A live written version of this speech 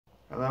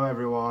Hello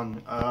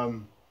everyone,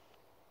 I'm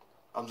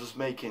just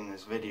making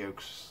this video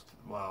because,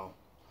 well,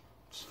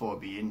 just thought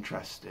it'd be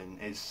interesting.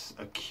 It's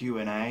a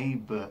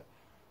Q&A, but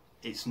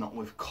it's not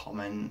with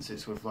comments,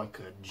 it's with like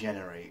a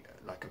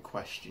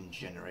question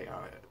generator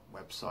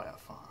website I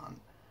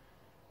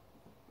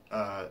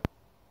found.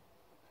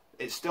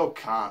 It still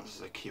counts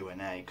as a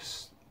Q&A,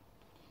 cause,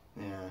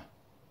 yeah.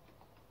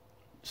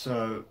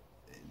 So,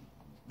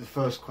 the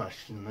first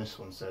question, this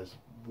one says,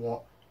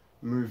 what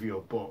movie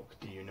or book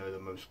do you know the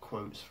most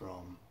quotes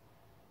from?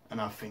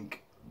 And I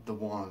think the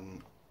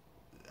one,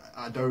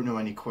 I don't know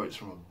any quotes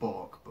from a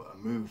book, but a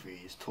movie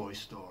is Toy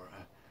Story.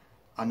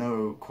 I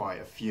know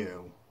quite a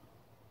few,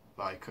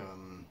 like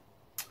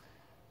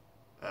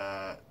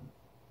the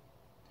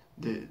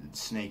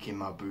snake in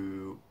my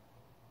boot.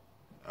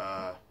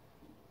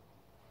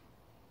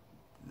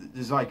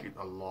 There's like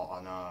a lot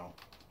I know.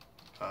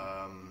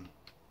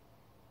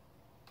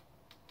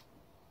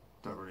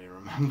 Don't really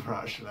remember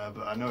actually,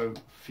 but I know a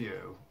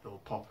few. It'll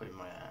pop in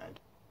my head.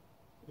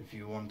 If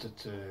you wanted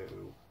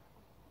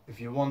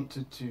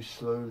to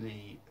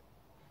slowly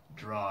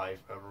drive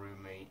a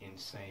roommate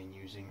insane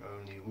using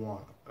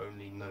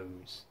only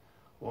notes,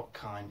 what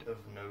kind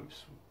of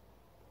notes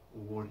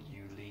would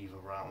you leave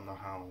around the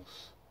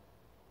house?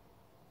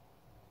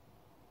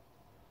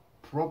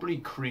 Probably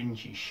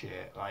cringy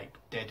shit, like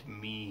dead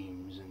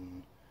memes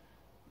and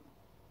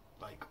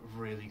like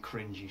really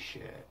cringy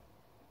shit.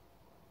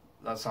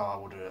 That's how I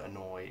would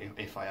annoy,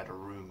 if I had a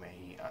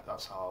roommate,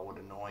 that's how I would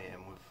annoy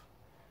him, with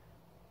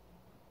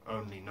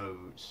only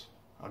notes.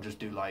 I'll just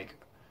do like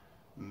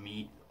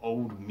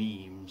old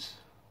memes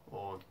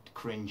or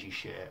cringy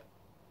shit.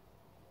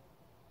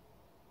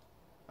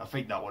 I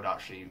think that would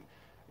actually,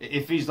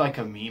 if he's like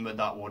a meme,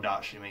 that would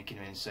actually make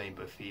him insane,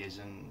 but if he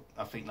isn't,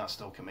 I think that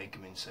still can make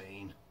him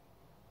insane.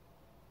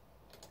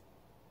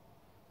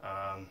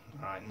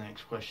 Alright,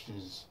 next question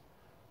is,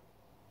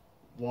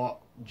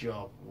 what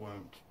job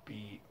won't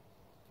be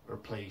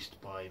replaced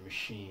by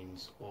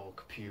machines or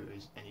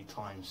computers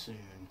anytime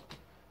soon?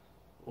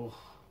 Oh,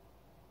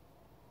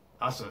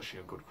 that's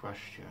actually a good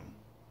question.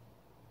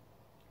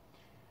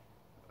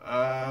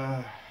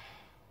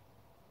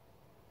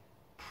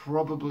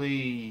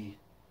 Probably.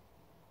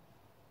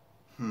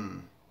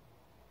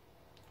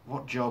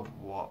 What job?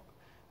 What?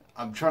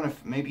 I'm trying to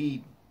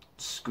maybe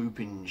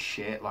scooping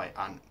shit like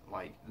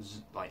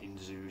in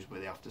zoos where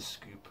they have to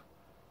scoop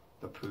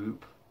the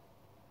poop.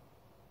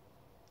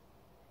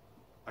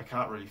 I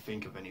can't really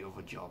think of any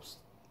other jobs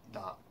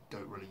that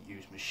don't really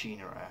use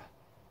machinery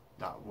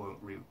that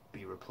won't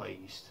be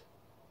replaced.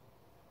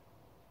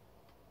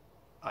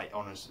 I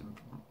honestly,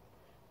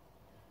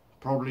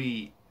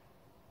 probably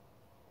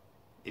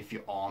if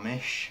you're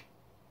Amish,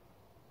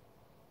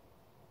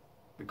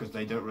 because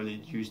they don't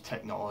really use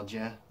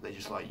technology, they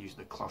just like use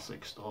the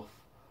classic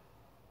stuff.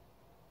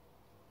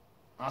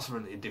 That's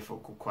really a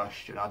difficult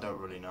question, I don't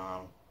really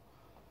know.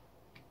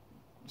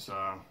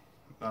 So,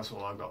 that's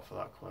all I've got for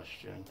that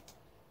question.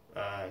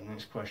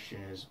 Next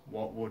question is,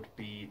 what would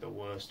be the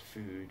worst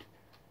food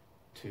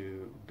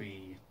to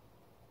be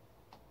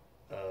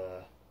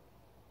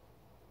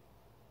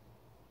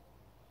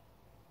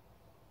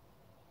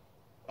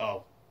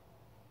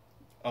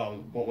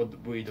what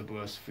would be the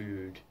worst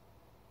food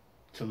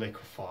to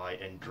liquefy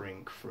and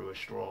drink through a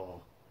straw?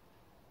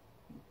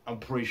 I'm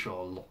pretty sure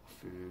a lot of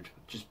food,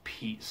 just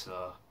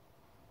pizza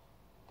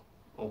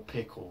or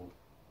pickle,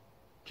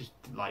 just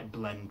like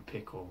blend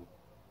pickle,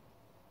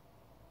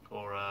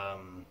 or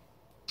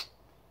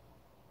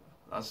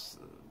that's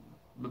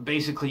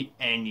basically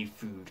any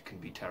food can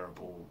be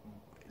terrible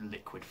in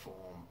liquid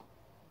form.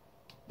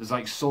 There's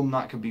like some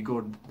that can be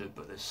good,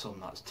 but there's some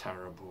that's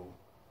terrible.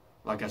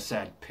 Like I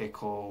said,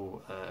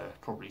 pickle,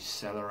 probably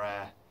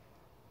celery,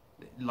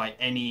 like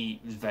any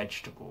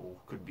vegetable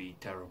could be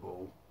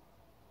terrible.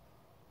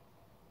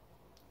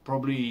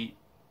 Probably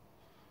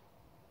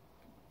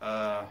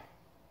yeah,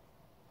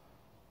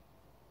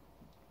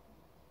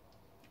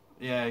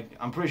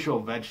 I'm pretty sure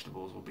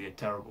vegetables will be a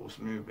terrible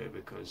smoothie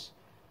because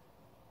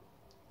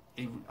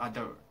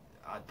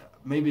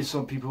maybe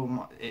some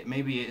people,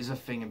 maybe it is a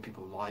thing and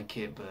people like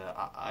it, but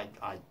I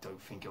don't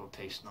think it'll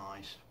taste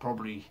nice.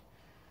 Probably.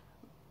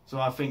 So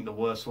I think the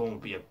worst one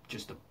would be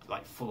just a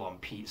like full-on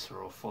pizza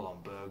or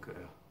full-on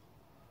burger.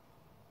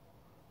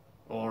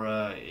 Or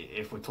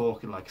if we're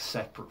talking like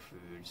separate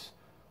foods,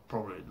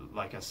 probably,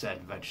 like I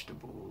said,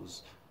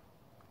 vegetables,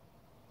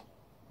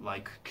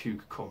 like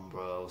cucumber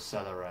or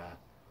celery,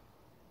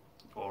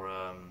 or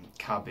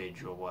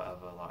cabbage or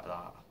whatever like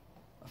that.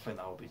 I think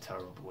that would be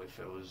terrible if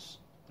it was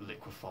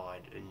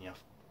liquefied and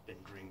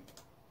drink,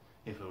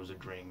 if it was a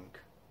drink.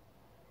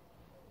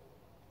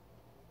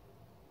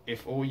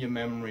 If all your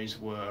memories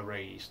were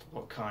erased,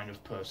 what kind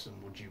of person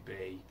would you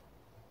be?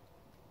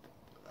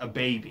 A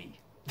baby.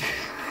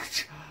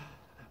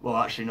 Well,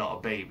 actually not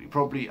a baby.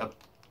 Probably I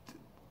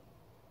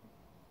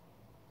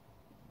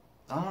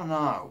don't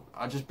know.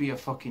 I'd just be a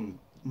fucking,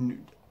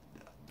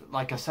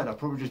 like I said, I'd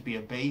probably just be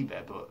a baby,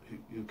 but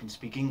who can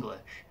speak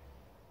English.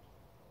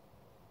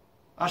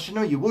 Actually,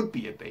 no, you would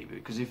be a baby,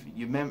 because if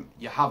you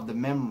have the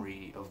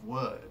memory of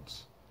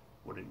words,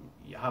 wouldn't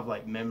you? Have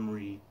like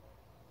memory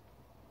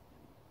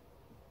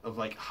of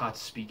like how to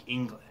speak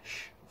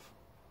English.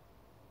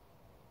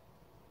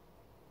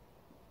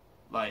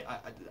 Like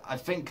I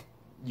think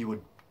you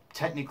would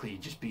technically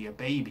just be a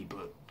baby,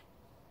 but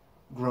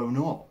grown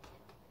up.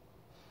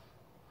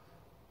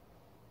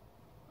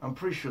 I'm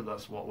pretty sure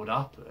that's what would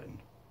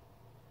happen.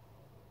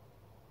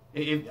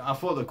 I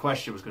thought the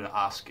question was going to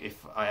ask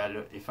if I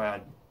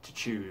had to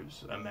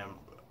choose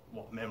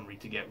what memory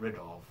to get rid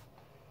of,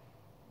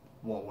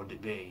 what would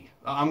it be?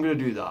 I'm going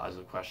to do that as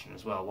a question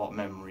as well. What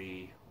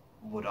memory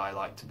would I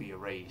like to be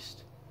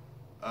erased?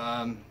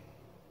 I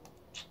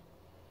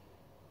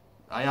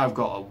have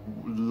got a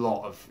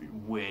lot of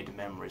weird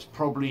memories.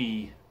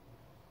 Probably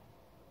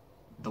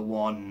the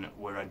one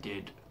where I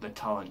did the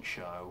talent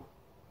show.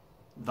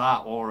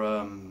 That or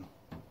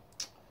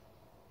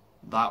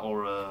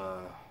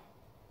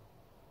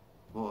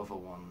what other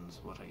ones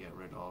would I get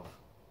rid of?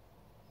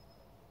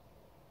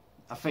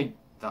 I think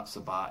that's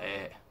about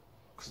it,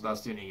 because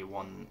that's the only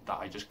one that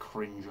I just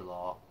cringe a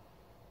lot,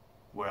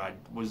 where I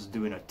was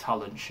doing a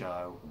talent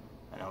show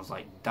and I was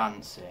like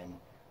dancing,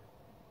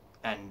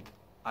 and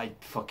I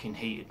fucking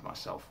hated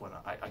myself when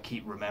I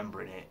keep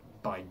remembering it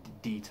by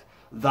detail.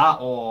 That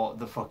or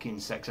the fucking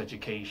sex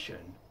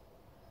education.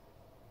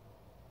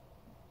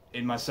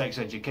 In my sex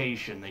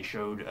education, they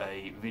showed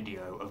a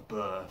video of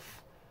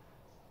birth,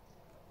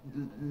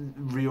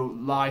 real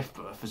life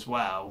birth as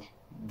well,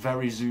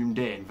 very zoomed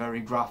in,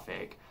 very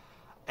graphic,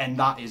 and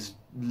that is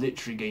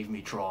literally gave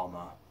me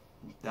trauma.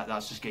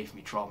 That's just gave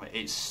me trauma.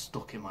 It's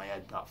stuck in my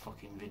head, that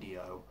fucking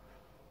video.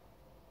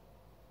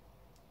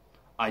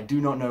 I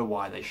do not know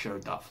why they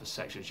showed that for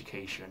sex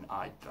education.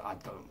 I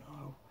don't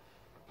know.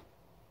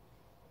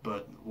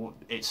 But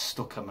it's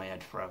stuck in my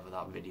head forever,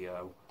 that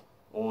video.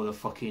 Or the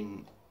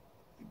fucking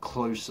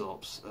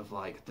close-ups of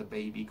like the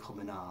baby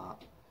coming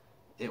out.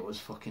 It was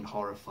fucking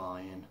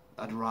horrifying.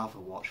 I'd rather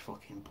watch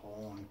fucking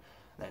porn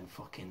than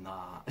fucking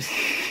that.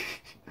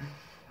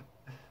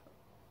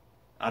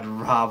 I'd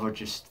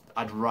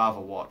rather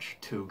watch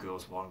Two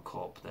Girls, One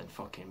Cup than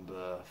fucking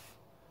birth.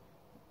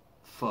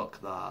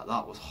 Fuck that.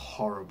 That was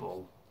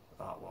horrible.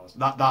 That was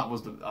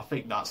I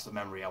think that's the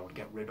memory I would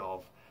get rid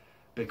of,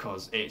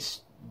 because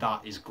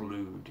that is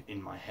glued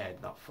in my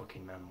head, that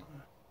fucking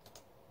memory.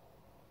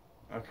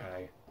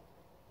 Okay.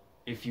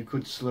 If you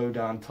could slow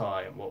down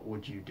time, what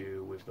would you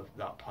do with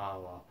that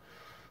power?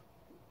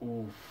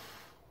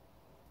 Oof.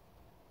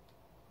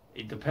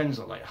 It depends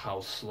on like how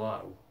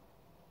slow.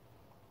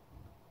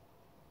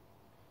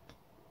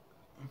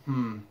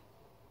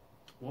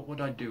 What would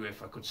I do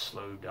if I could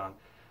slow down?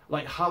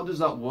 Like, how does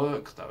that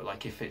work though?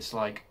 Like, if it's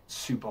like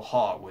super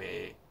hot,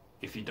 where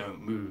if you don't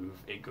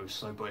move, it goes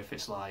slow. But if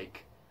it's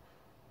like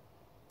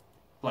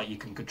you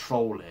can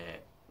control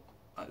it,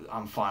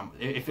 I'm fine.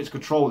 If it's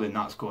controlling,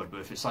 that's good.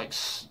 But if it's like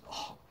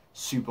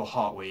super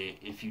hot, where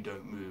if you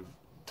don't move,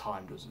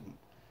 time doesn't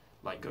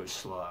like go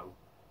slow,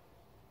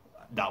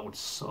 that would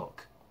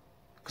suck.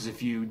 Because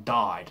if you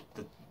died,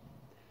 the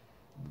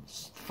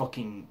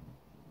fucking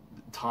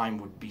time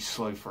would be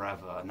slow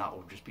forever, and that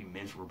would just be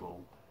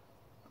miserable.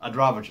 I'd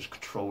rather just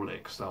control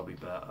it, because that'll be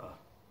better.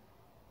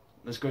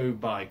 Let's go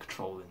by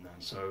controlling then.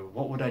 So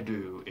what would I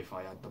do if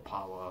I had the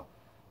power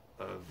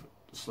of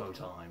slow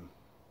time?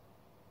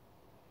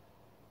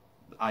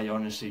 I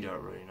honestly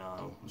don't really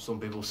know. Some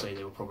people say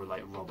they would probably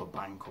like rob a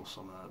bank or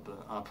something,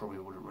 but I probably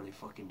wouldn't really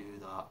fucking do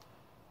that.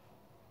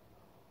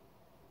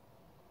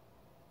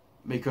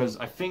 Because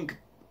I think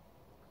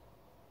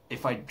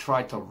if I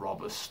tried to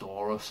rob a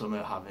store or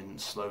something having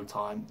slow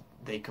time,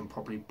 they can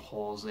probably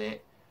pause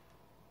it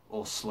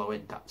or slow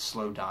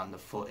down the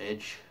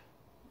footage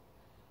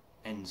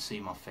and see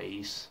my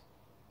face.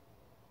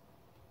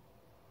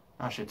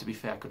 Actually, to be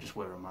fair, I could just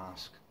wear a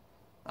mask.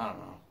 I don't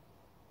know.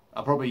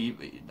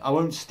 I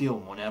won't steal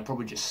money. I'll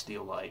probably just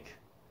steal like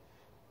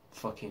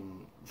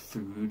fucking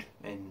food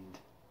and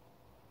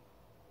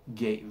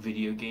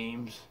video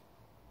games.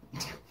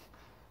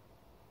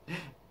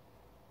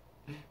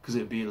 Because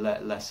it'd be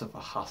less of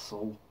a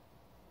hassle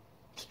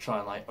to try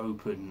and like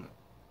open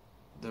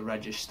the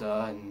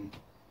register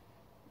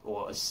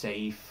or a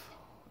safe.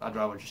 I'd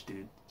rather just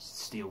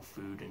steal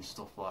food and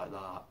stuff like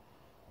that.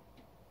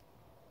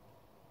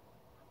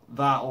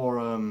 That or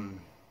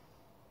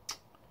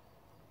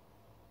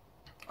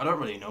I don't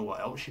really know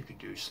what else you could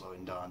do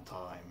slowing down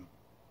time.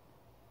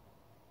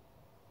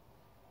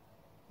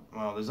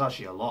 Well, there's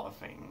actually a lot of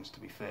things, to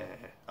be fair.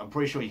 I'm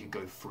pretty sure you could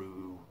go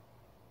through.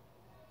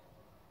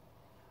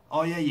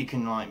 Oh yeah, you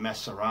can like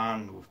mess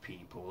around with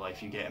people. Like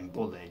if you're getting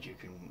bullied, you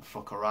can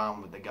fuck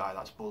around with the guy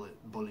that's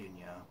bullying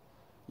you.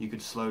 You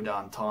could slow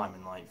down time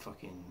and like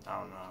fucking, I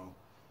don't know,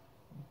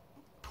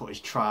 put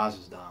his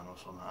trousers down or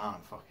something. I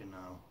don't fucking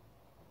know.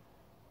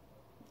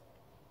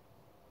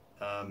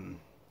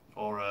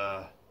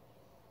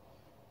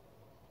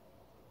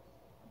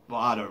 Well,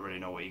 I don't really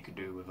know what you could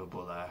do with a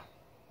bully.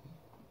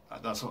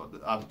 That's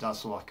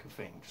all I can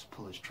think. Just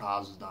pull his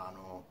trousers down,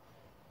 or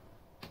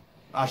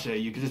actually,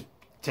 you could just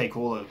take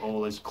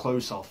all his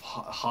clothes off,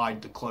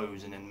 hide the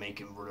clothes, and then make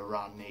him run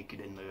around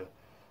naked in the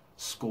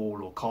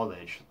school or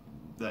college.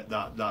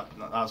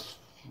 That's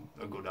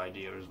a good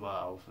idea as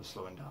well for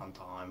slowing down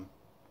time.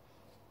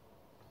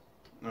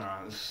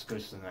 Alright, let's go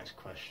to the next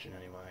question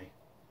anyway.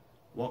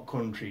 What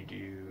country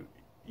do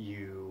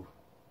you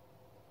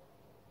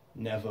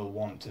never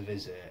want to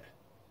visit?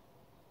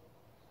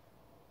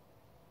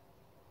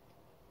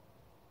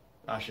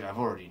 Actually, I've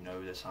already know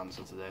this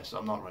answer to this.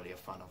 I'm not really a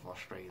fan of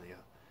Australia.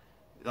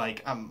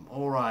 Like, I'm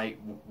alright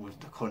with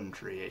the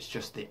country. It's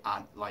just the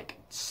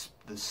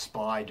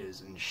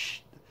spiders and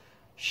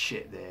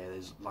shit there.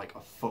 There's like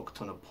a fuck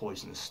ton of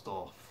poisonous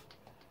stuff.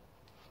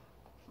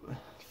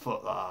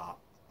 Fuck that.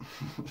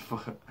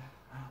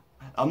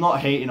 I'm not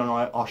hating on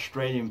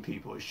Australian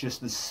people. It's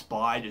just the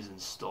spiders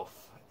and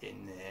stuff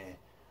in there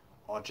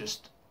are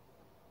just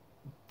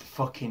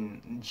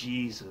fucking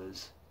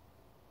Jesus.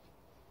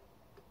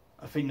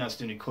 I think that's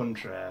the only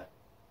country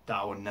that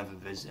I would never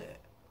visit.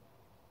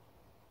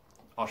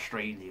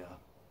 Australia.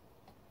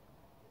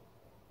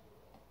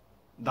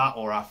 That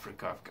or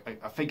Africa.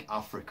 I think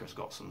Africa's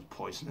got some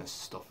poisonous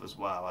stuff as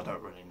well. I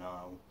don't really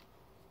know.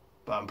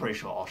 But I'm pretty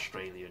sure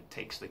Australia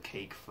takes the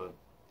cake for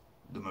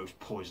the most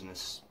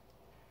poisonous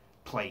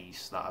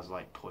place that has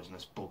like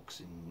poisonous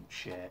bugs and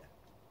shit.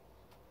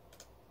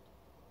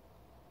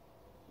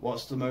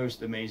 What's the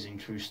most amazing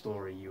true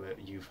story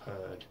you've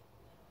heard?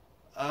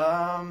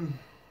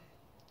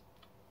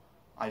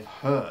 I've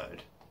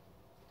heard.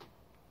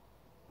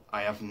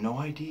 I have no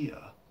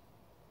idea.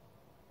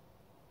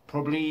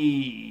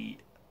 Probably.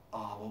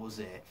 Oh, what was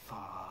it?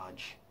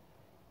 Fudge.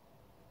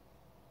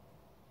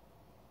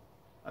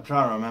 I'm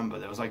trying to remember.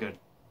 There was like a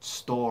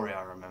story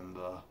I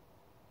remember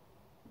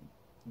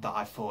that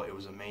I thought it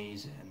was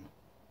amazing.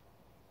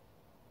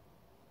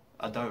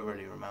 I don't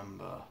really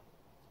remember.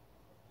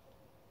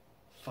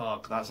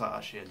 Fuck, that's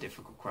actually a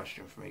difficult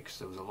question for me because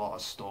there was a lot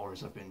of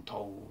stories I've been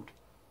told.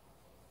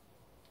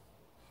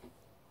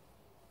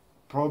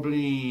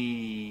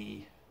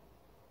 Probably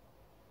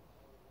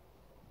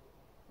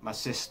my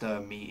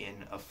sister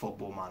meeting a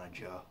football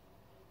manager.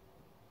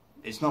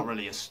 It's not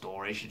really a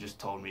story, she just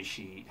told me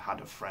she had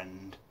a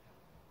friend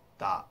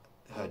that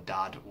her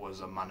dad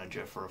was a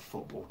manager for a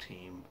football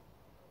team,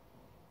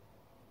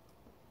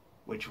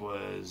 which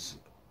was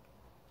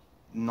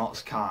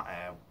Notts County,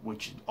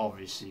 which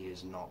obviously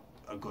is not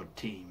a good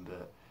team,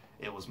 but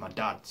it was my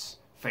dad's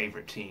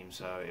favourite team,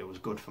 so it was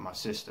good for my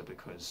sister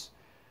because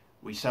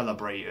we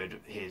celebrated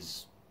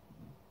his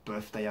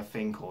birthday, I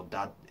think, or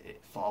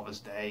Father's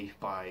Day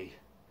by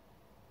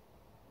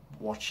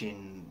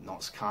watching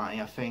Notts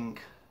County, I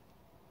think,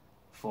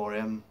 for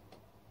him.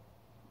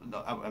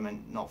 I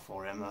mean, not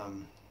for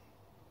him,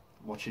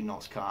 watching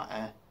Notts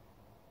County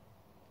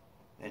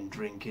and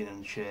drinking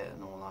and shit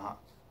and all that.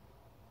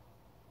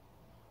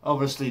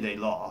 Obviously they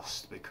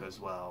lost because,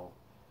 well,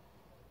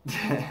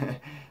 they're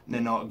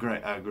not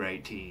a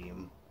great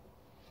team.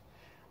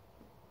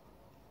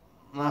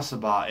 That's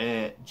about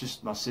it.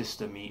 Just my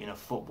sister meeting a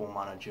football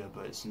manager,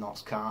 but it's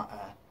Notts County.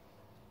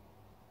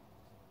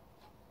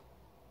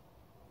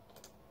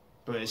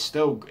 But it's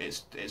still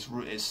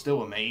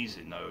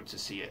amazing though to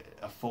see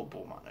a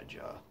football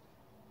manager,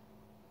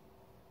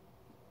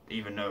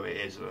 even though it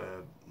is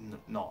a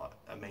not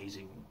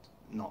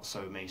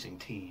so amazing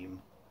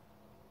team.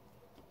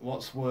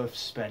 What's worth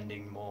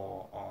spending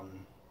more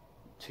on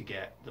to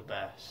get the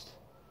best?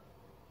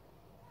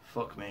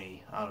 Fuck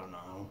me, I don't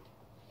know.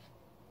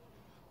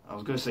 I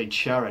was going to say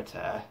charity,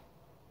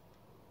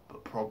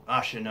 but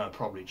actually no,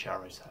 probably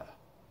charity.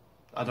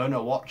 I don't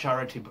know what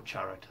charity, but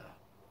charity.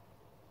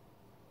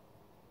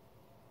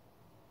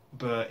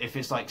 But if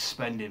it's like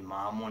spending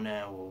my money,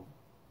 or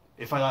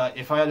if I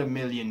had £1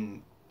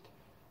 million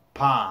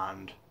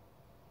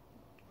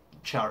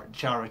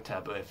charity,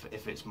 but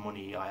if it's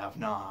money I have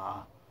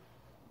now,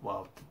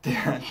 well,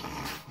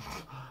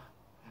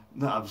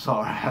 no, I'm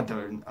sorry,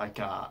 I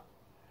can't.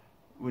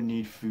 We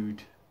need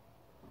food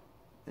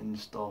and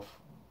stuff.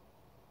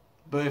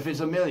 But if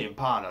it's £1 million,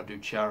 I'll do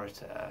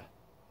charity.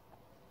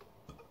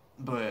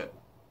 But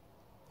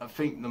I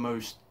think the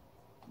most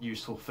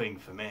useful thing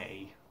for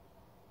me,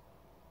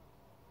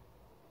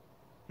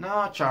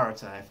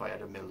 charity. If I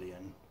had £1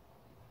 million,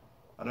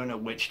 I don't know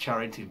which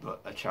charity, but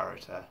a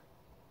charity. I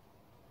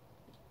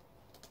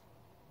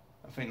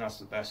think that's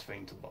the best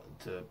thing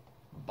to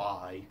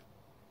buy.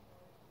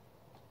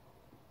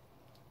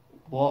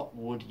 What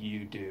would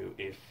you do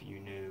if you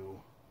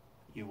knew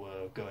you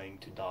were going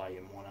to die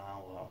in 1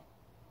 hour?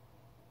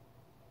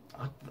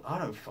 I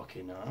don't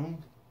fucking know.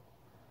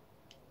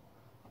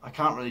 I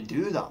can't really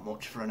do that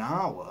much for an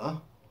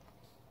hour.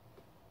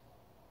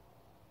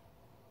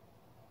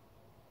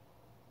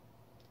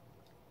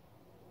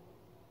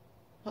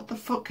 What the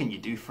fuck can you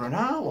do for an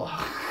hour?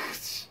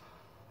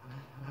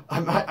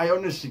 I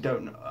honestly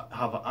don't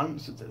have an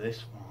answer to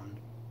this one.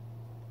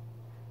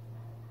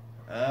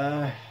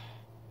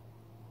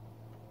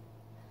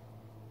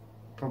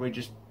 Probably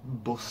just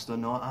bust a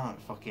nut. I don't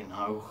fucking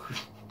know.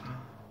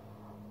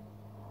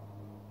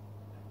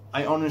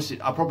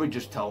 I'll probably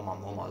just tell my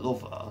mum I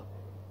love her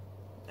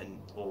and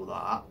all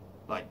that.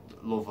 Like,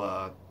 love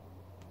her.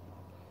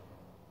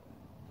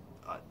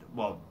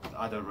 Well,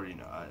 I don't really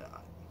know.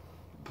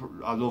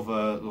 I love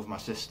her, love my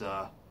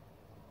sister,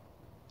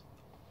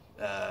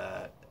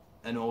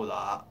 and all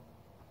that.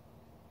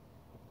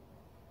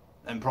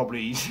 And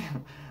probably,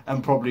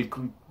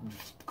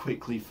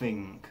 quickly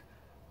think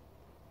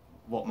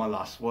what my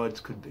last words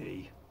could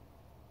be.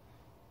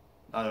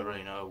 I don't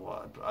really know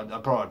what.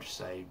 I'd probably just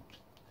say.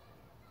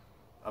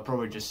 I'd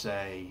probably just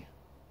say.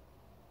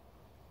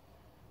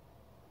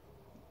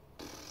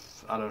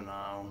 I don't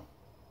know.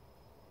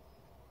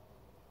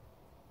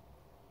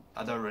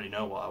 I don't really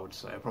know what I would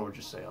say. I'd probably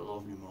just say I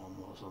love you, Mum,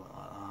 or something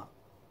like that.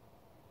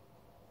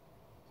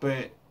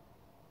 But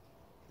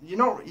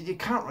you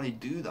can't really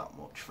do that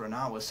much for an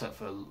hour except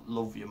for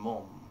love your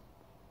mum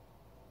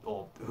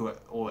or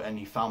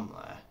any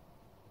family,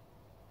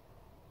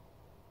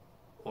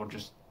 or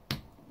just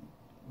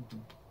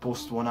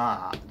bust one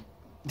out.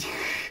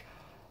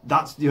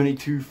 That's the only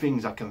two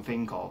things I can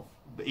think of.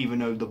 But even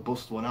though the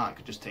bust one out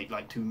could just take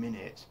like 2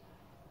 minutes,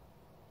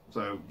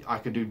 so I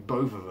could do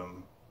both of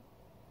them.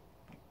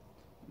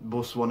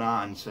 Bust one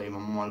out and say, my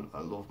mum, I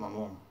love my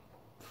mum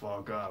before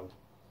I go.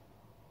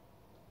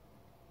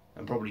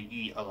 And probably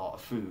eat a lot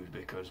of food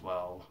because,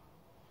 well,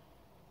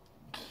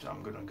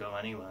 I'm gonna go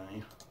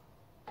anyway.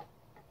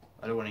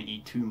 I don't want to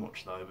eat too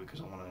much though because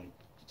I want to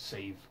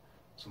save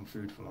some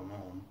food for my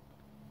mum.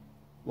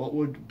 What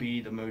would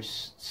be the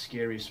most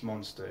scariest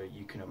monster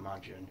you can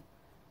imagine?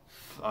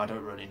 I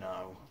don't really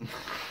know.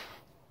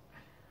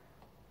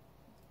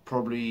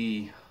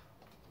 Probably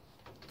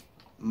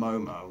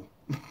Momo.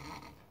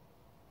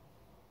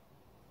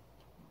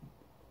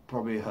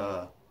 Probably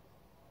her.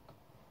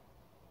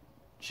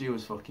 She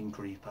was fucking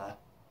creepy.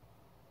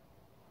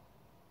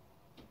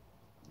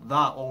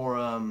 That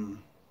or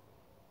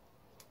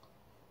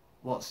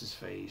what's his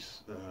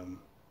face?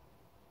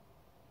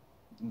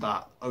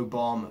 That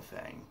Obama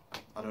thing.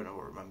 I don't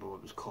remember what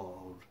it was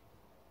called.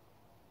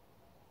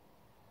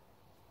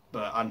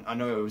 But I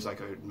know it was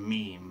like a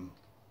meme.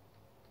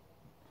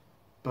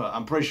 But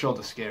I'm pretty sure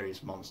the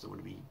scariest monster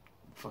would be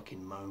fucking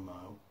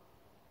Momo.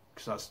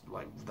 Because that's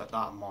like,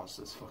 that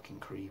monster's fucking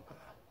creepy.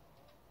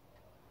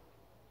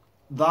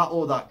 That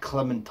or that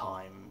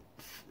Clementine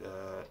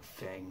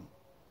thing.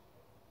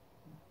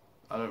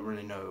 I don't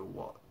really know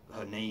what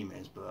her name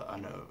is, but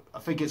I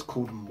think it's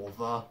called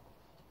Mother.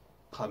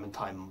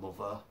 Clementine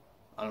Mother.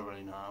 I don't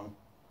really know.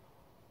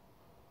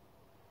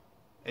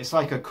 It's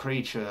like a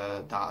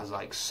creature that has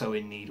like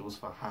sewing needles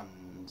for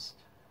hands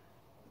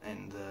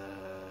and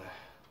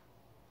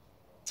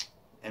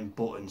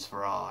buttons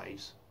for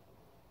eyes.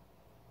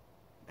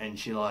 And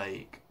she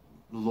like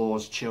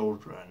lures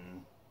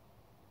children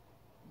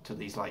to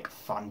these like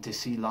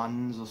fantasy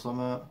lands or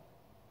something,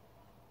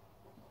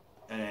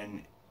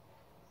 and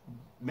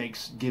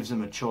gives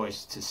them a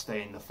choice to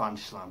stay in the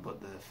fantasy land,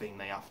 but the thing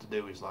they have to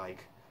do is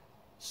like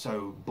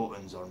sew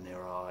buttons on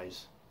their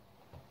eyes.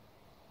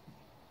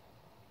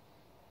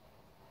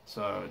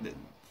 So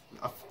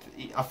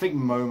I think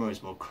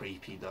Momo's more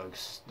creepy though,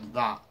 'cause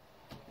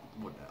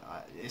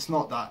it's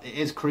not that, it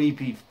is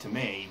creepy to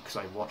me because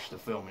I watched the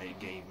film and it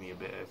gave me a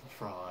bit of a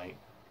fright.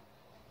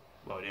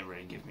 Well, it didn't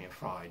really give me a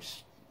fright, it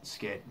just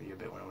scared me a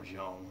bit when I was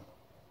young.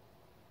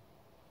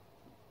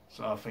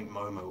 So I think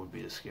Momo would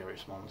be the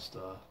scariest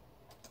monster.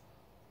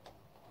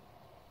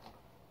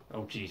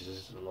 Oh Jesus,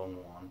 this is a long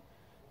one.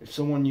 If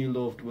someone you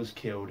loved was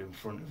killed in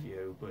front of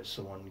you, but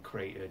someone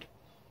created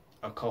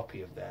a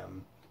copy of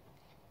them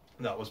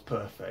that was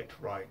perfect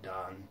right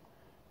down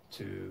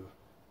to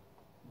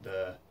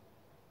the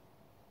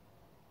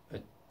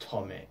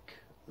atomic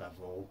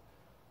level,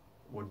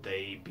 would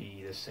they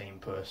be the same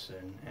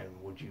person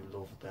and would you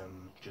love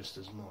them just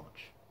as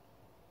much?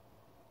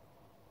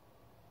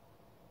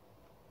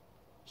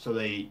 So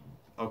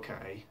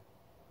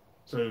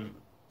so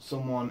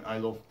someone I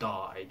love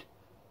died,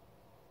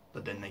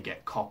 but then they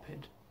get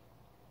copied.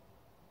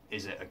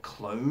 Is it a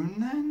clone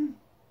then?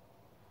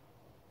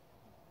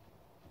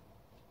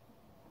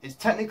 It's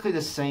technically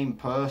the same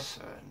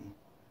person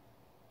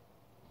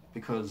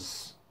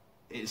because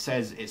it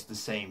says it's the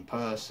same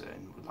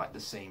person with like the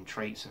same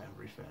traits and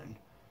everything.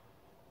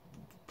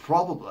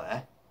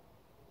 Probably.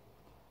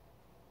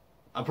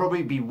 I'd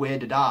probably be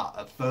weirded out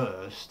at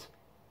first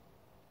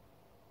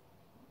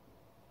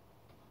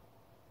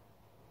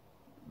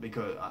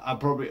because I'd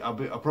probably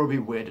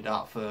be weirded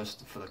out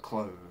first for the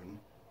clone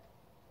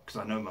because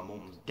I know my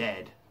mum's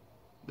dead.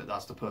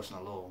 That's the person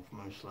I love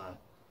mostly.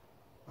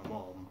 My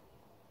mum.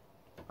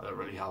 I don't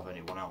really have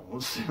anyone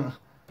else.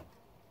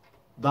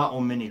 That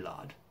or Mini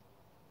Lad.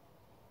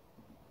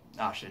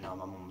 Actually, no,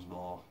 my mum's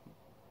more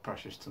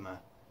precious to me.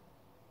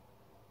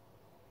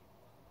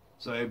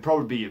 So it'd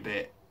probably be a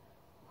bit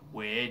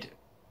weird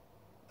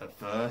at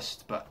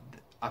first, but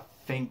I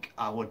think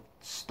I would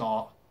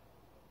start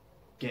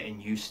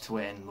getting used to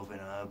it and loving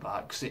her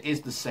back, because it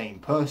is the same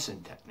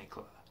person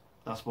technically.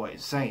 That's what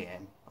it's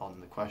saying on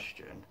the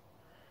question.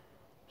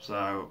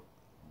 So,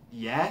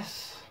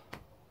 yes.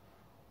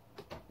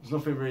 There's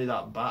nothing really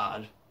that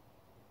bad.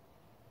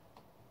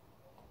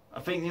 I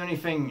think the only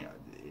thing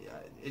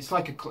it's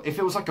like if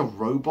it was like a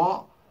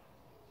robot,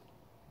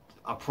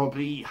 I'd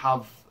probably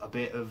have a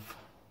bit of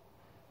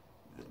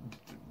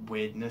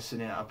weirdness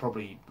in it.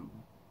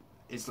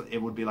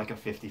 It would be like a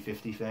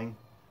 50-50 thing,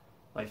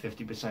 like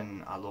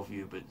 50% I love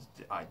you, but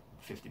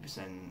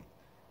 50%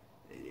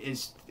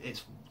 this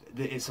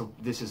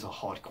is a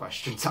hard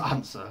question to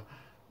answer.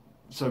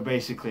 So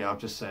basically, I'll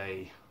just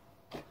say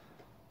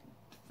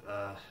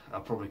I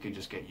probably could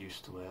just get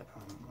used to it. I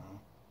don't know.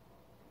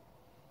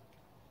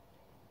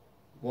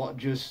 What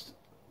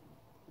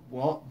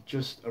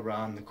just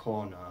around the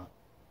corner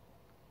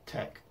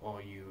tech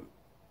are you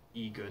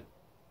eager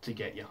to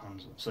get your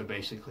hands on? So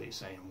basically it's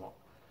saying what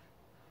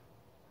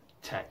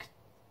tech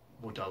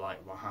would I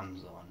like my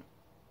hands on?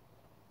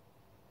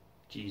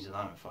 Jesus,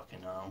 I don't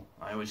fucking know.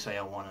 I always say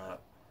I want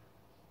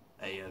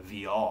a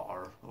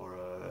VR or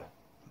a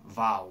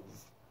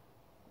Valve,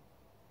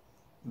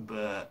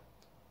 but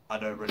I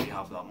don't really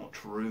have that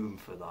much room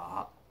for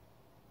that.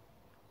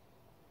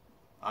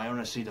 I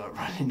honestly don't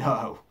really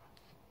know.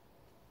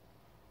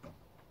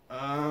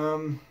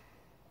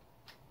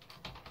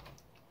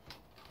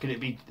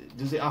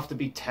 Does it have to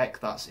be tech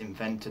that's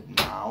invented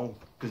now?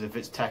 Because if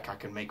it's tech I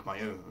can make my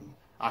own,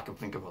 I can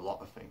think of a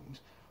lot of things.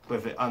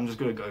 But I'm just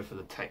going to go for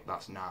the tech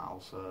that's now,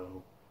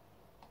 so...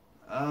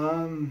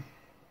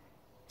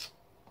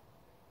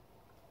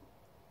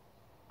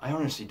 I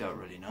honestly don't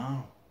really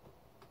know.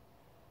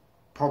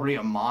 Probably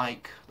a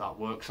mic that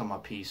works on my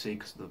PC,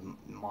 because the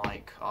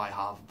mic I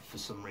have for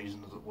some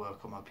reason doesn't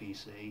work on my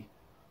PC.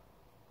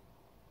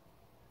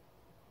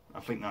 I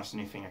think that's the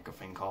only thing I could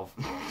think of.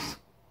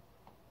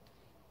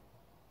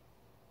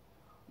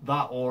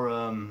 That or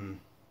I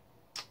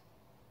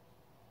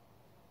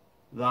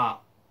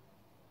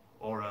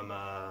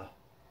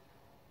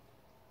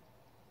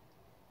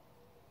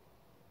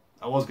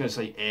was gonna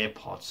say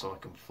AirPods so I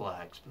can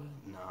flex, but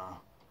nah.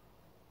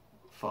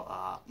 Fuck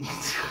that.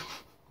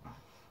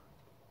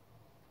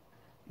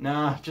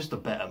 Nah, just a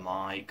better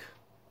mic.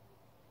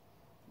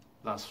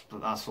 That's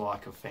all I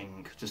could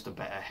think. Just a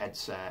better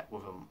headset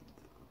with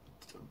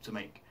to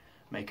make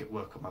it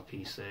work on my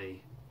PC.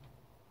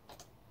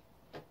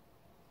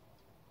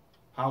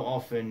 How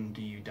often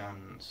do you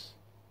dance?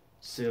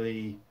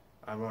 Silly,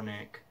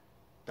 ironic,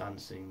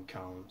 dancing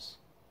counts.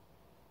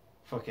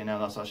 Fucking hell,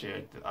 that's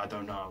actually I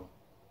don't know.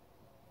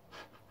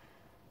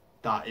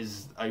 That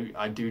is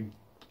I do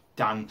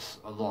dance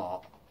a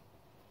lot.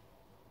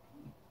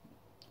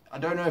 I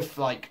don't know if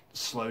like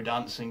slow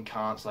dancing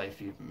counts, like if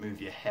you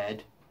move your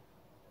head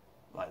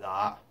like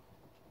that,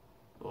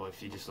 or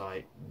if you just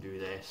like do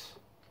this.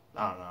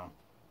 I don't know.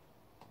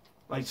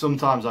 Like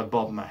sometimes I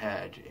bob my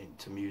head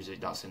into music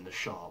that's in the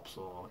shops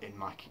or in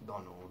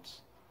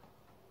McDonald's.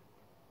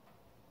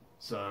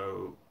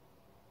 So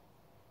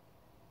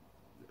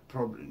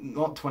probably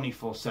not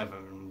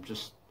 24/7.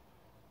 Just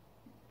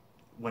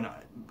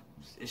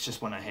it's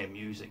just when I hear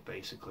music,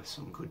 basically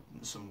some good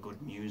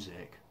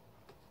music.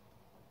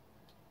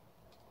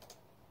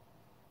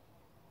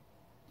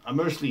 I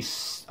mostly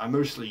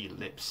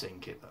lip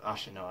sync it.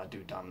 Actually, no, I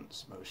do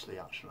dance mostly.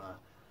 Actually,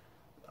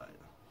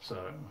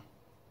 so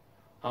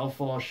how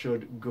far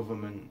should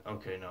government?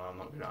 Okay, no, I'm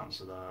not going to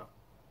answer that.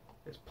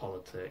 It's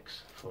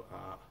politics. Fuck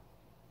that.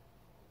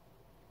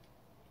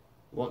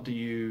 What do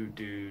you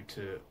do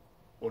to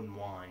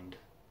unwind?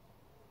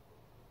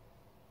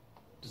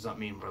 Does that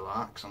mean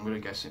relax? I'm going to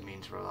guess it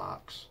means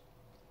relax.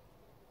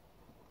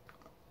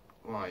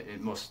 Right, it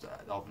must.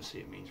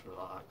 Obviously, it means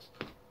relax.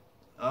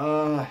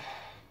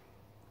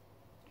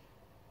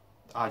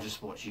 I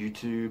just watch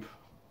YouTube,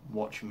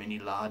 watch Mini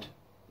Lad,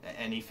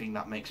 anything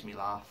that makes me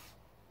laugh.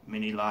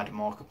 Mini Lad,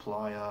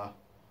 Markiplier.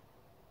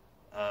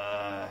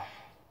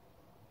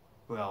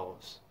 Who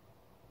else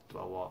do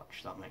I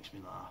watch that makes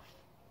me laugh?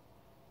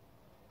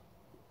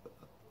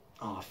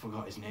 Oh, I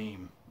forgot his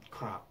name.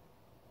 Crap.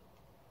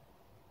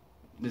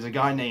 There's a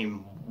guy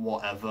named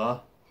Whatever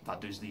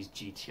that does these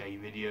GTA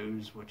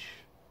videos, which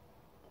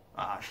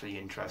are actually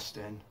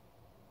interesting.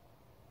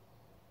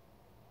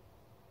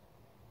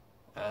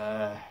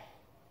 I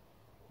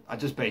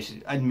just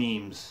basically, and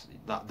memes,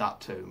 that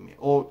too.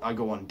 Or I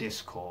go on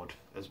Discord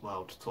as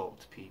well to talk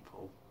to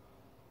people.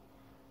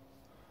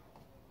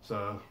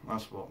 So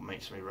that's what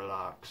makes me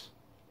relax.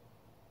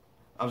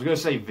 I was going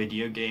to say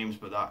video games,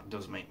 but that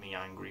does make me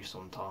angry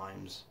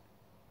sometimes.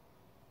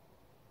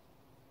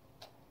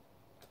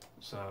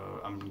 So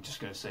I'm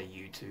just going to say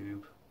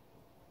YouTube.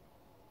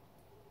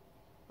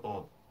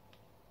 Or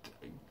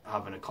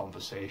having a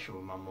conversation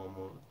with my mum,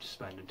 or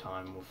spending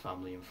time with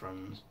family and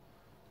friends.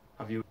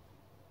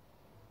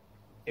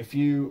 If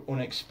you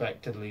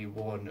unexpectedly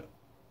won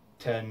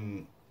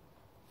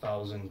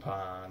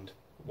 £10,000,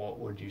 what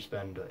would you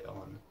spend it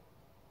on?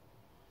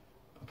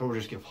 I'd probably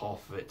just give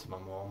half of it to my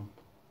mum.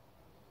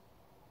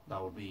 That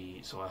would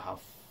be, so I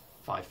have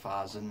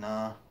 5,000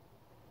 now.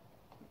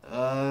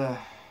 I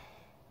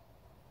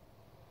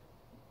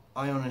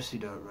honestly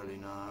don't really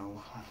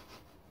know.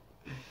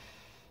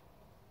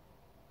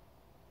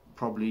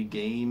 Probably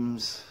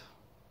games.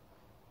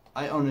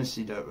 I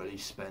honestly don't really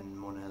spend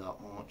money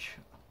that much.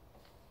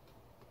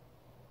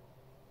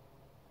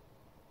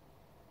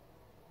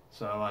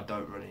 So I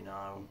don't really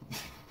know.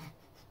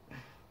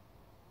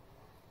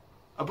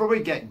 I'll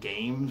probably get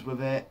games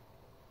with it,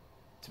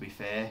 to be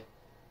fair.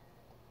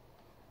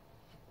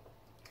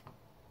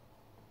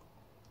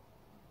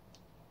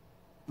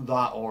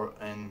 That or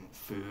in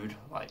food,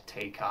 like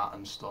takeout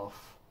and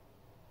stuff.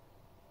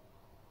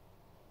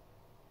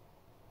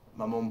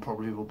 My mum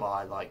probably will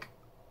buy like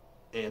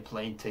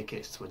airplane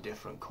tickets to a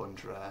different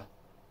country.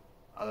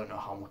 I don't know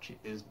how much it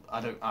is.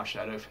 I don't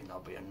think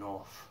that'll be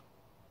enough.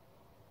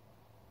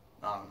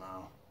 I don't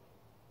know.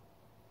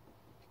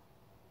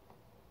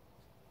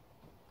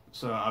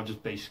 So I'll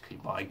just basically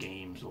buy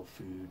games or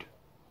food.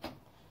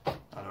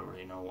 I don't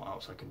really know what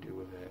else I can do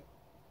with it.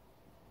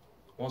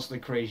 What's the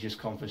craziest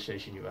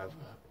conversation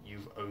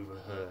you've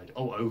overheard?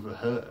 Oh,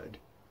 overheard?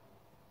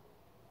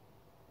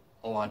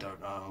 Oh, I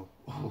don't know.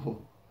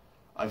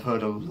 I've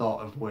heard a lot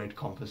of weird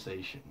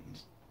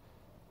conversations.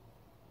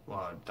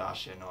 Well,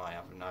 Dash and I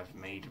haven't. I've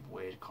made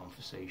weird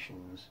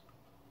conversations.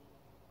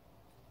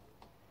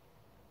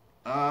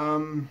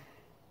 I've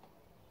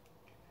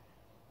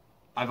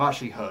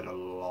actually heard a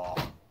lot.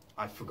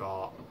 I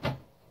forgot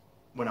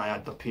when I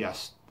had the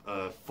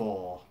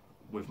PS4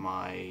 with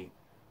my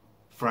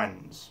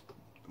friends.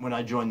 When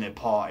I joined their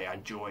party, I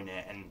join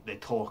it, and they're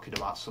talking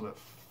about something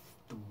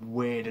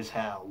weird as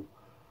hell.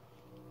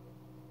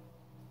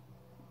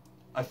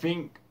 I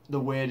think the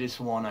weirdest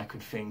one I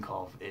could think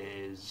of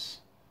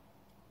is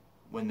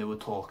when they were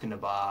talking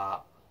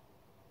about...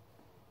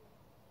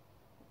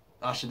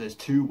 Actually, there's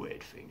two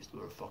weird things they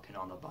were fucking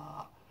on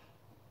about.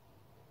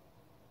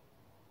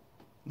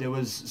 There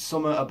was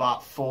something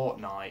about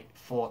Fortnite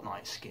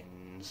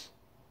skins,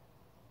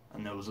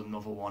 and there was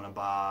another one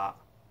about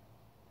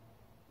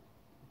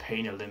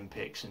Pain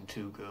Olympics and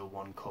 2 Girl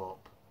 1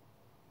 Cup.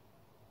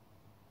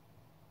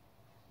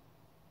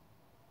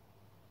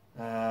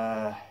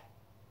 I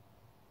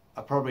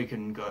probably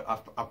can go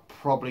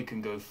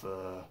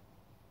for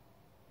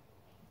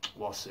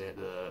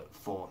the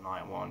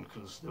Fortnite one,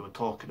 because they were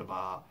talking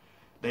about.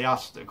 They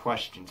asked a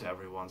question to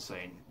everyone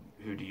saying,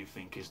 "Who do you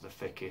think is the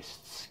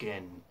thickest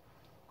skin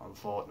on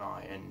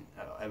Fortnite?" And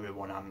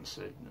everyone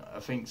answered. I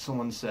think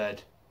someone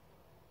said,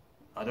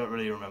 I don't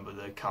really remember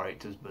the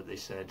characters, but they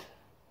said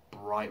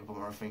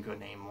Brightbummer, I think her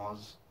name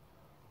was.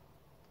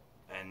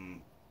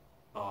 And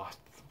I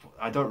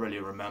don't really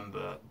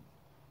remember.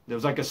 There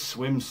was like a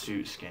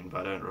swimsuit skin,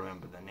 but I don't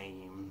remember the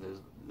name.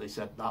 They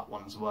said that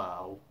one as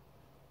well.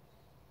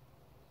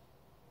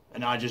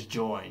 And I just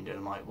joined, and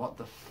I'm like, what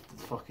the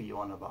fuck are you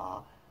on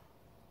about?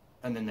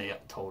 And then they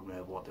told me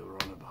what they were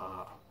on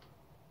about.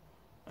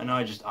 And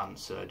I just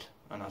answered,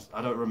 and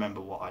I don't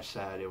remember what I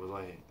said. It was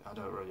like, I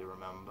don't really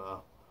remember.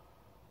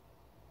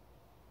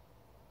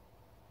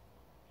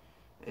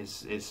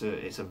 It's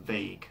a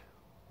vague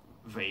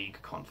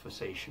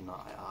conversation that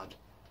I had.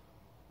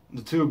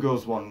 The 2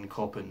 Girls 1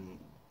 Cup and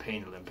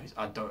Pain Olympics.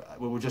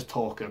 We were just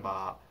talking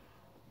about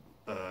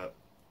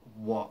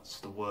what's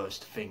the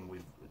worst thing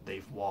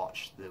they've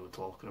watched. They were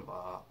talking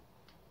about.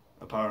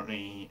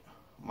 Apparently,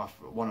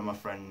 one of my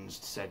friends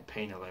said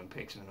Pain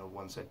Olympics, and another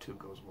one said 2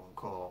 Girls 1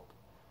 Cup.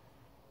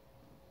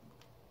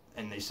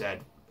 And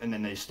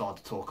then they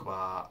started to talk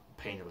about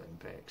Pain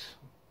Olympics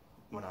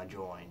when I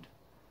joined.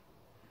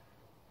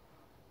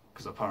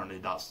 Because apparently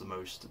that's the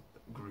most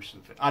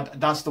gruesome thing.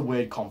 That's the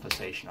weird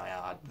conversation I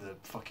had, the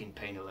fucking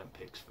Pain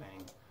Olympics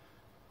thing.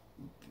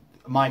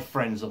 My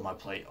friends on my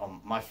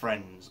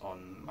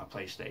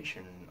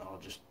PlayStation are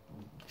just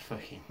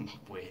fucking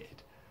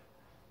weird.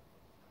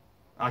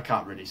 I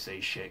can't really say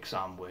shit 'cause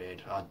I'm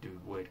weird. I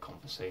do weird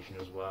conversation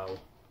as well.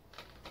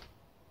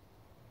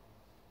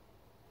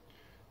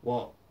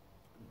 What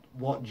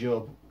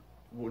job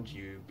would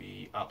you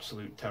be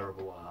absolute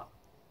terrible at?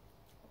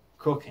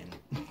 Cooking.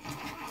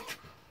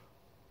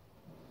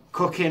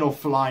 Cooking or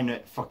flying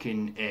at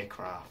fucking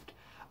aircraft.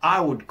 I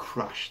would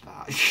crash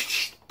that.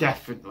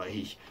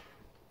 Definitely.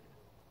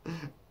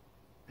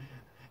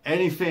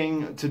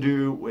 Anything to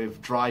do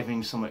with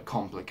driving something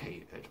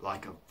complicated,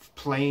 like a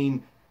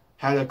plane,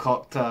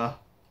 helicopter,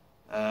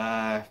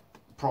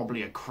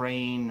 probably a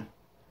crane.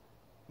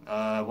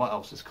 What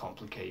else is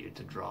complicated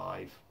to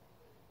drive?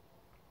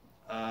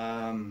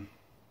 I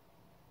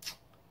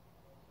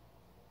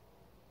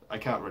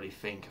can't really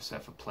think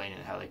except for plane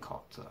and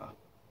helicopter.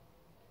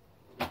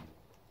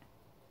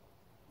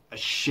 A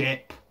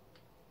ship,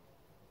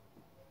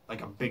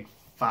 like a big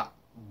fat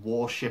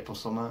warship or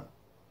something.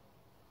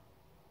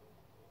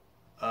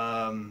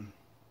 I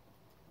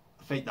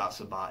think that's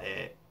about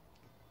it.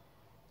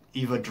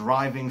 Either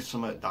driving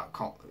something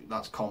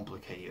that's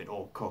complicated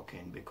or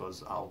cooking,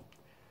 because I'll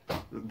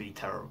be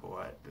terrible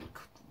at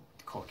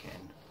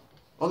cooking.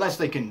 Unless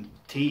they can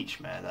teach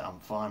me, that I'm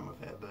fine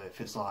with it. But if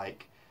it's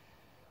like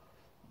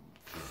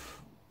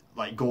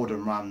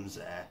Gordon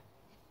Ramsay,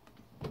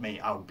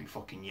 mate, I would be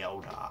fucking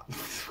yelled at.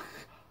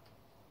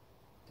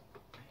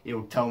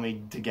 He'll tell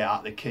me to get out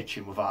of the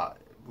kitchen without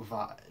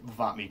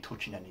me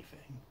touching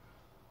anything.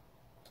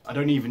 I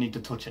don't even need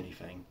to touch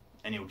anything,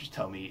 and he'll just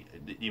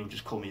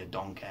call me a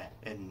donkey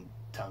and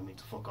tell me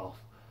to fuck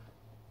off.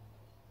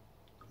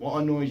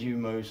 What annoys you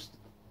most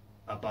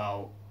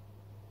about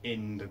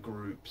in the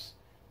groups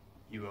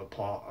you were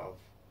part of.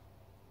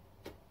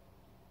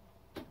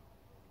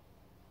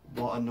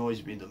 What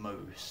annoys me the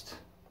most?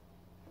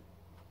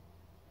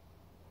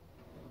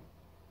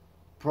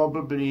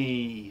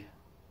 Probably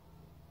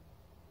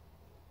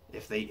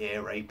if they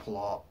ear rape a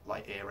lot,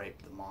 like ear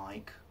rape the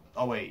mic.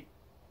 Oh wait,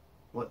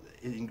 what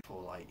is it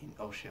for? Like,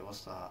 oh shit,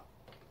 what's that?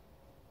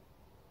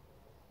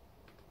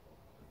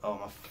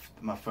 Oh,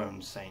 my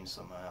phone's saying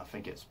something. I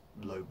think it's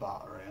low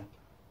battery.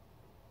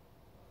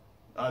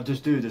 I'll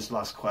just do this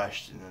last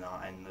question and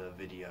I'll end the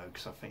video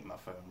because I think my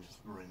phone's just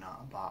running out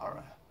of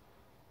battery.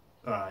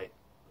 Alright,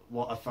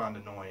 what I find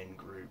annoying in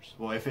groups.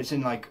 Well, if it's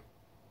in like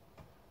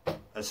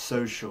a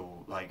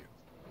social, like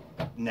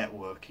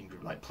networking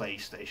group, like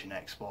PlayStation,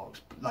 Xbox,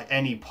 like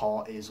any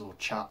parties or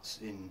chats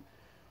in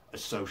a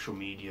social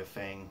media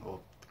thing or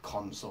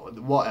console,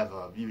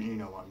 whatever, you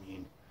know what I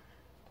mean.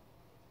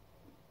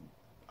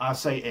 I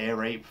say ear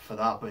rape for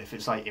that, but if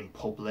it's like in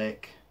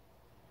public,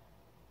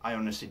 I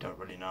honestly don't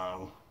really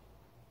know.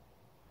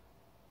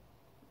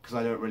 Because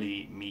I don't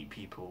really meet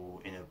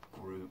people in a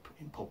group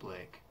in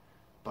public.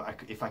 But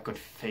if I could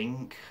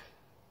think,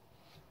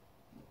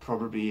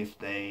 probably if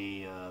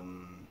they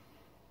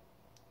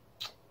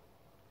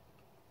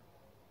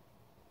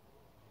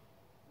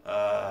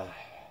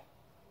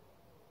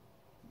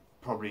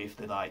probably if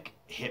they like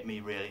hit me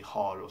really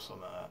hard or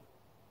something,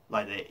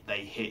 like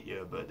they hit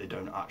you but they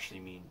don't actually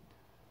mean,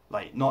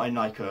 like not in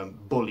like a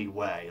bully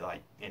way,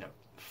 like in a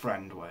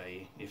friend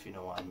way, if you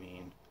know what I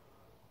mean.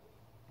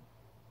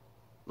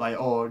 Like,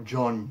 oh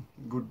John,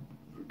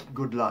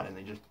 good lad, and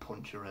they just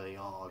punch you really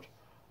hard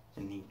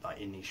in the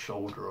in the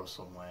shoulder or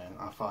somewhere.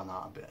 I find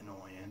that a bit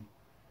annoying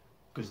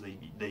because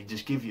they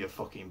just give you a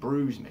fucking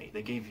bruise, mate.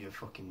 They give you a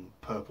fucking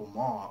purple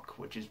mark,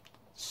 which is,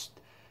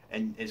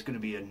 and it's gonna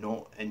be and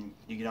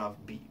you're gonna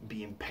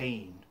be in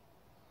pain.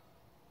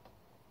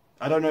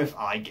 I don't know if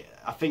I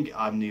think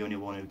I'm the only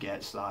one who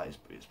gets that.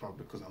 It's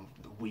probably because I'm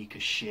weak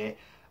as shit.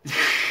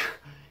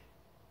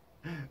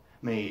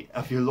 Mate,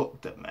 if you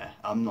looked at me,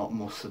 I'm not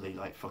muscly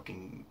like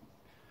fucking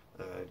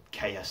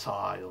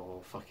KSI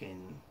or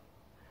fucking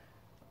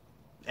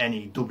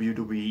any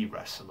WWE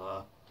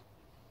wrestler.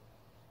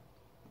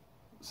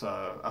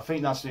 So I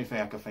think that's the only thing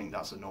I can think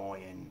that's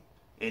annoying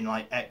in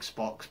like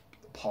Xbox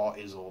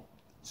parties or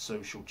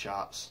social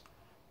chats.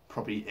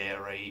 Probably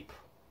ear rape.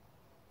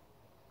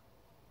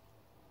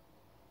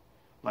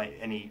 Like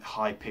any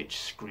high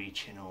pitched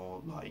screeching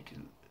or like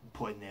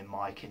putting their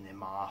mic in their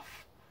mouth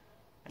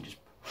and just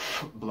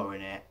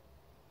blowing it.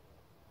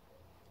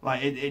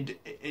 Like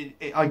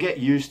I get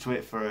used to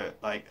it for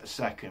like a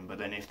second, but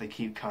then if they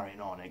keep carrying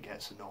on, it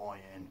gets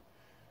annoying.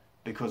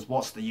 Because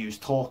what's the use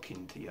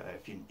talking to you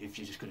if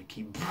you're just gonna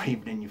keep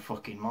breathing in your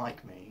fucking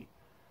mic, mate?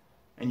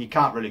 And you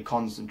can't really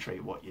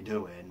concentrate what you're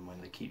doing when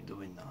they keep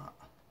doing that.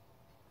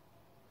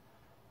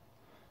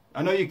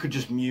 I know you could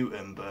just mute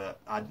them, but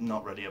I'm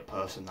not really a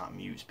person that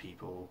mutes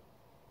people.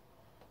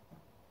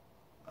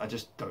 I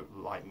just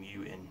don't like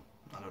muting.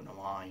 I don't know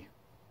why.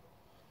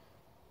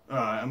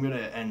 Alright, I'm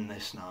gonna end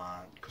this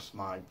now because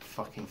my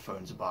fucking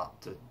phone's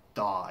about to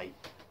die.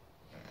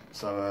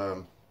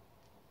 So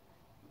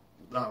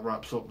that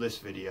wraps up this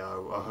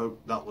video. I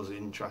hope that was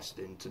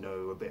interesting to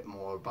know a bit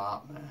more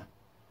about me.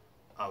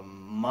 I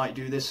might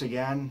do this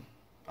again.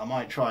 I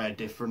might try a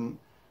different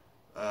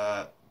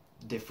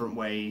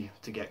way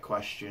to get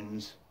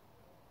questions,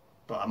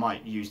 but I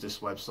might use this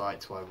website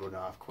till I run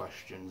out of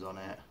questions on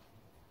it.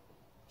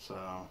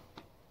 So,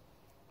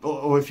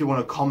 or if you want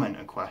to comment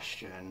a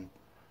question,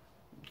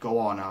 go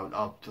on.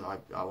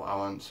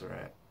 I'll answer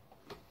it.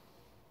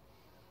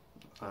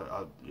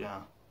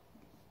 Yeah.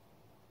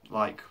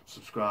 Like,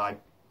 subscribe,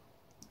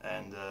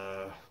 and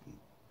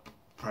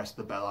press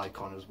the bell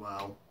icon as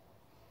well.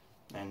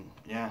 And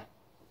yeah,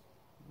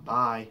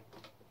 bye.